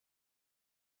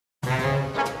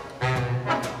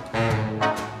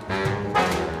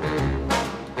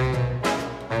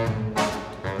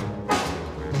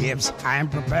gifts I'm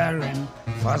preparing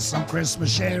for some Christmas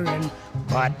sharing,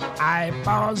 but I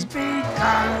pause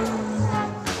because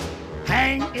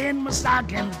hang in my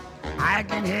stocking, I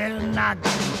can hear a knocking.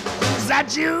 Is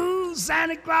that you,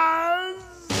 Santa Claus?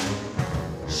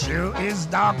 Sure is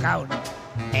dark out,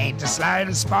 ain't the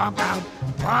slightest spark out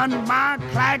upon my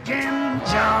clacking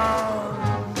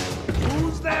jaw.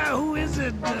 Who's there? Who is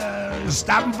it?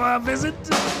 Stopping for a visit?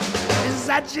 Is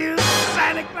that you,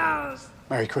 Santa Claus?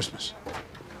 Merry Christmas.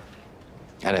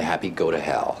 And a happy go to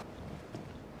hell.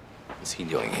 What's he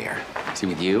doing here? Is he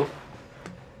with you?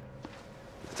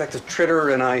 Detective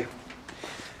Tritter and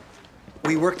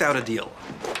we worked out a deal.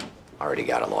 Already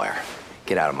got a lawyer.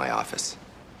 Get out of my office.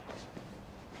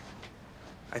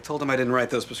 I told him I didn't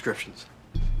write those prescriptions.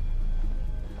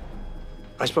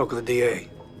 I spoke with the DA.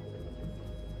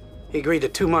 He agreed to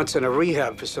 2 months in a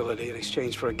rehab facility in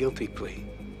exchange for a guilty plea.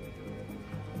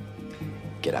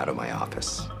 Get out of my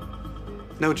office.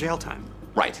 No jail time.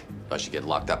 Right. Unless you get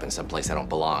locked up in some place I don't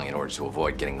belong in order to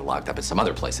avoid getting locked up in some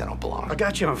other place I don't belong. I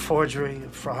got you on forgery,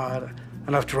 fraud,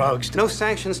 enough drugs. No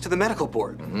sanctions to the medical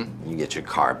board. Mm-hmm. You get your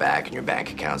car back and your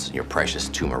bank accounts and your precious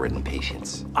tumor-ridden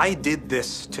patients. I did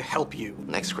this to help you.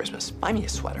 Next Christmas, buy me a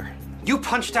sweater. You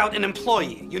punched out an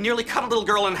employee. You nearly cut a little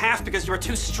girl in half because you were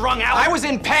too strung out. I was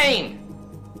in pain!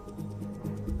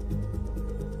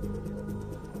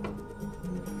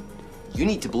 You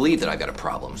need to believe that I've got a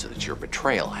problem so that your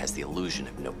betrayal has the illusion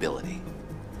of nobility.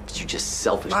 But you're just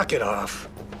selfish. Knock it off.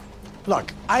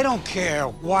 Look, I don't care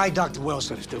why Dr.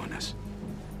 Wilson is doing this.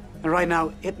 And right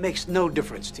now, it makes no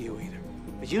difference to you either.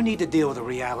 But you need to deal with the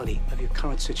reality of your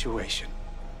current situation.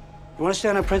 You want to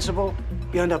stand on principle,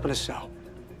 you end up in a cell.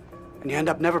 And you end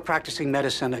up never practicing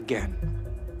medicine again.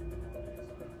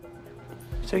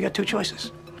 So you got two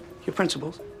choices. Your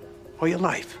principles or your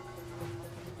life.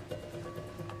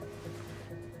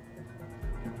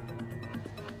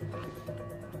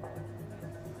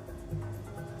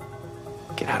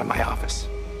 Get out of my office.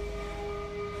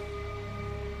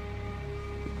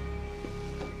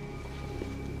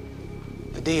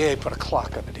 The DA put a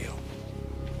clock on the deal.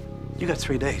 You got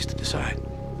 3 days to decide.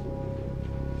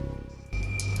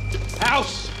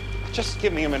 House! Just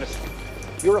give me a minute.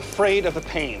 You're afraid of the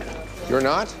pain. You're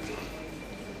not?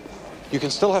 You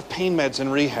can still have pain meds in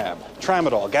rehab.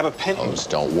 Tramadol, gabapentin. Those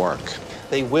don't work.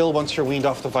 They will once you're weaned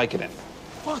off the Vicodin.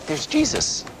 Look, there's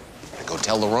Jesus. Go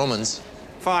tell the Romans.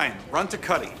 Fine, run to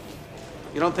Cuddy.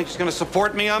 You don't think he's gonna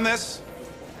support me on this?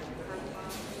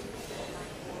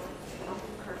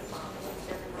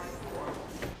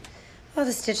 Well,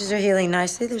 the stitches are healing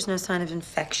nicely. There's no sign of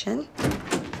infection.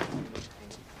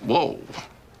 Whoa.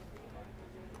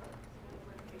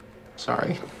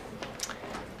 Sorry.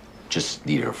 Just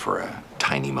need her for a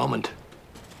tiny moment.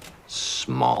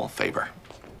 Small favor.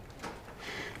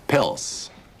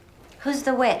 Pills. Who's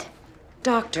the wit?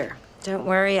 Doctor. Don't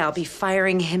worry, I'll be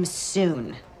firing him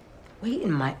soon. Wait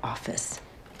in my office.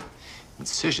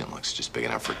 Incision looks just big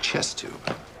enough for a chest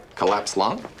tube. Collapsed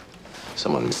lung?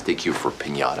 Someone mistake you for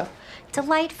pinata?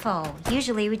 Delightful.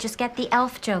 Usually we just get the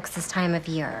elf jokes this time of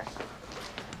year.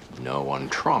 No on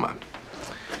trauma.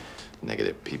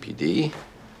 Negative PPD.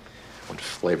 What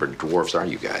flavored dwarfs are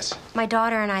you guys? My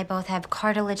daughter and I both have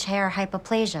cartilage hair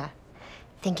hypoplasia.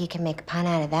 Think you can make a pun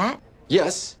out of that?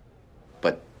 Yes,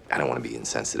 but I don't want to be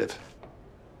insensitive.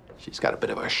 She's got a bit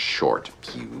of a short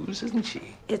fuse, isn't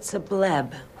she? It's a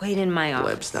bleb. Wait in my office.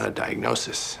 Bleb's not a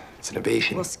diagnosis. It's an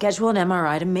innovation. We'll schedule an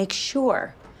MRI to make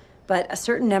sure. But a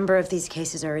certain number of these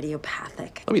cases are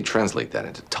idiopathic. Let me translate that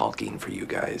into Tolkien for you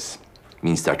guys. It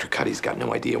means Dr. Cuddy's got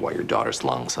no idea why your daughter's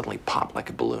lung suddenly popped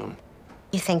like a balloon.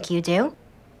 You think you do?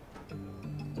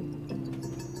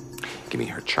 Give me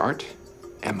her chart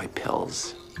and my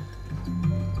pills.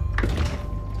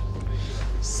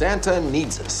 Santa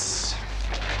needs us.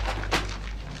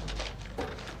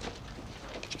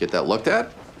 Did you get that looked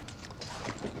at?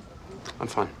 I'm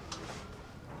fine.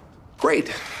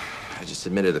 Great. I just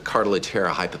admitted a cartilage hair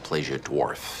hypoplasia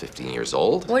dwarf, 15 years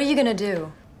old. What are you gonna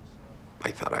do?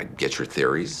 I thought I'd get your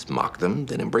theories, mock them,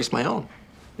 then embrace my own.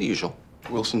 The usual.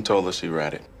 Wilson told us he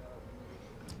read it.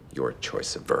 Your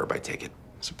choice of verb, I take it.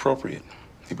 It's appropriate.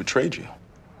 He betrayed you.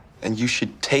 And you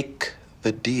should take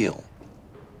the deal.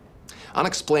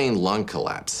 Unexplained lung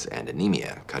collapse and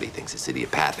anemia. Cuddy thinks it's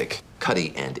idiopathic.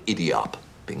 Cuddy and idiop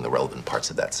being the relevant parts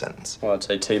of that sentence. Well, I'd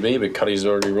say TB, but Cuddy's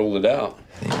already ruled it out.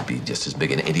 You'd be just as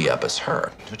big an idiop as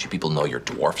her. Don't you people know you're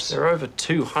dwarfs? There are over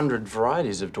 200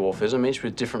 varieties of dwarfism, each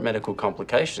with different medical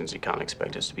complications. You can't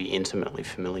expect us to be intimately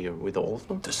familiar with all of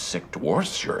them. The sick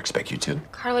dwarfs sure expect you to.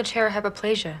 Cartilage hair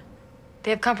hypoplasia.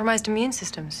 They have compromised immune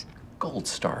systems. Gold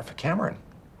star for Cameron.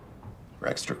 For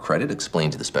extra credit,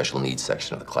 explain to the special needs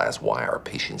section of the class why our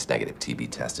patient's negative TB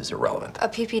test is irrelevant. A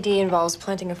PPD involves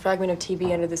planting a fragment of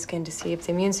TB under the skin to see if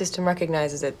the immune system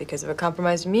recognizes it. Because of a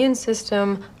compromised immune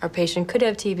system, our patient could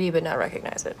have TB but not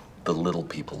recognize it. The little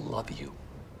people love you.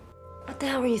 What the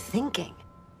hell were you thinking?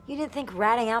 You didn't think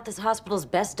ratting out this hospital's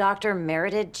best doctor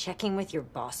merited checking with your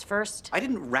boss first? I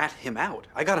didn't rat him out.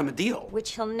 I got him a deal.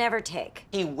 Which he'll never take.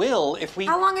 He will if we...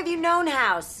 How long have you known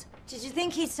House? Did you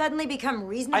think he'd suddenly become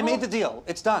reasonable? I made the deal.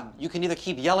 It's done. You can either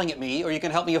keep yelling at me or you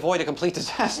can help me avoid a complete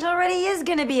disaster. It already is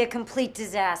gonna be a complete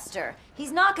disaster.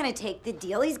 He's not gonna take the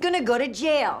deal. He's gonna go to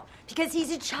jail. Because he's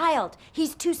a child.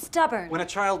 He's too stubborn. When a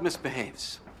child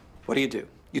misbehaves, what do?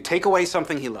 You take away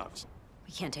something he loves.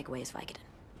 We can't take away his Vicodin.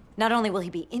 Not only will he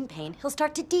be in pain, he'll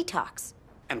start to detox.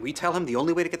 And we tell him the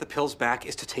only way to get the pills back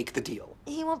is to take the deal.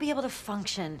 He won't be able to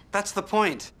function. That's the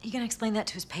point. You gonna explain that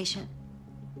to his patient?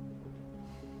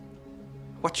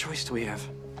 What choice do we have?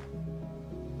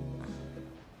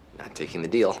 Not taking the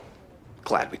deal.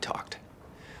 Glad we talked.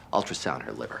 Ultrasound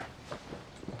her liver.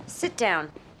 Sit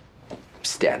down.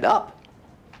 Stand up.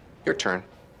 Your turn.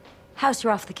 House,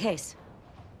 you're off the case.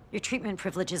 Your treatment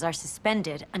privileges are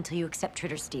suspended until you accept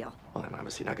Tritter's deal. Well, I'm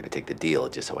obviously not going to take the deal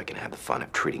just so I can have the fun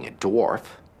of treating a dwarf.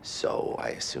 So I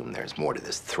assume there's more to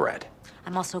this thread.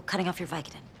 I'm also cutting off your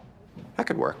Vicodin. That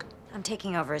could work. I'm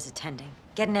taking over as attending.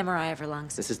 Get an MRI of her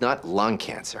lungs. This is not lung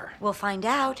cancer. We'll find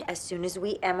out as soon as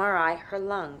we MRI her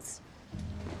lungs.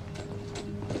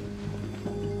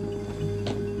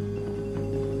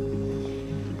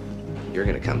 You're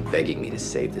gonna come begging me to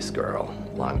save this girl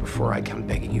long before I come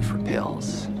begging you for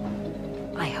pills.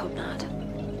 I hope not.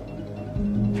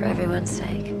 For everyone's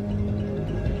sake.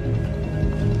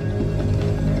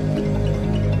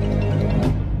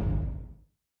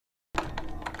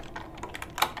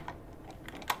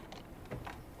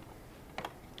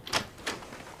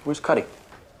 Where's Cuddy?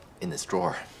 In this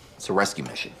drawer. It's a rescue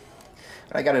mission.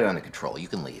 But I got it under control. You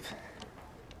can leave.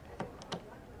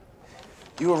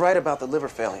 You were right about the liver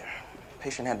failure.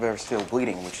 Patient had variceal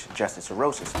bleeding, which suggested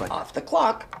cirrhosis, but... Off the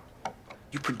clock.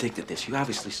 You predicted this. You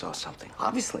obviously saw something.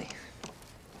 Obviously.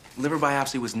 Liver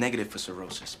biopsy was negative for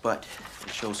cirrhosis, but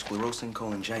it shows sclerosing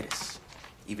cholangitis.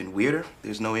 Even weirder,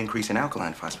 there's no increase in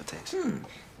alkaline phosphatase.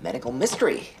 Medical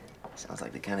mystery. Sounds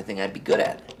like the kind of thing I'd be good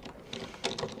at.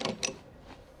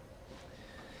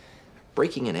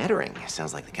 Breaking and entering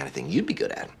sounds like the kind of thing you'd be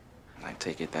good at. I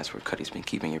take it that's where Cuddy's been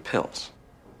keeping your pills.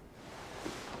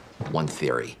 One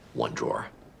theory, one drawer.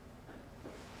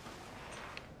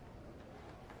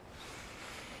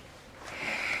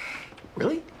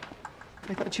 Really?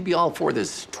 I thought you'd be all for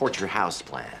this torture house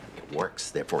plan. It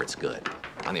works, therefore it's good.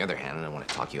 On the other hand, I don't want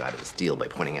to talk you out of this deal by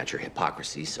pointing out your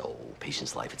hypocrisy, so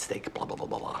patient's life at stake, blah, blah, blah,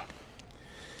 blah, blah.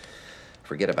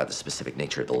 Forget about the specific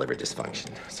nature of the liver dysfunction.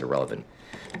 It's irrelevant.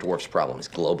 Dwarf's problem is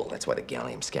global. That's why the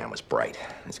gallium scan was bright.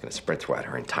 It's going to spread throughout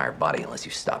her entire body unless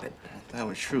you stop it. If that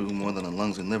were true, more than the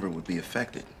lungs and liver would be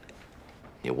affected.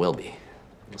 It will be.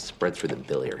 It'll spread through the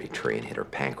biliary tree and hit her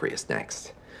pancreas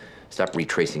next. Stop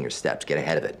retracing your steps. Get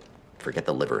ahead of it. Forget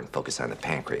the liver and focus on the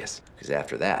pancreas. Because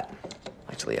after that,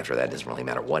 actually after that, it doesn't really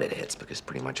matter what it hits because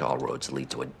pretty much all roads lead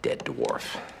to a dead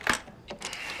dwarf.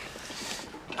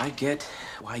 I get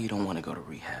why you don't want to go to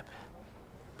rehab.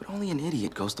 But only an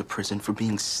idiot goes to prison for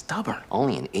being stubborn.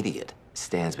 Only an idiot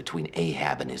stands between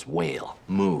Ahab and his whale.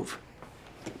 Move.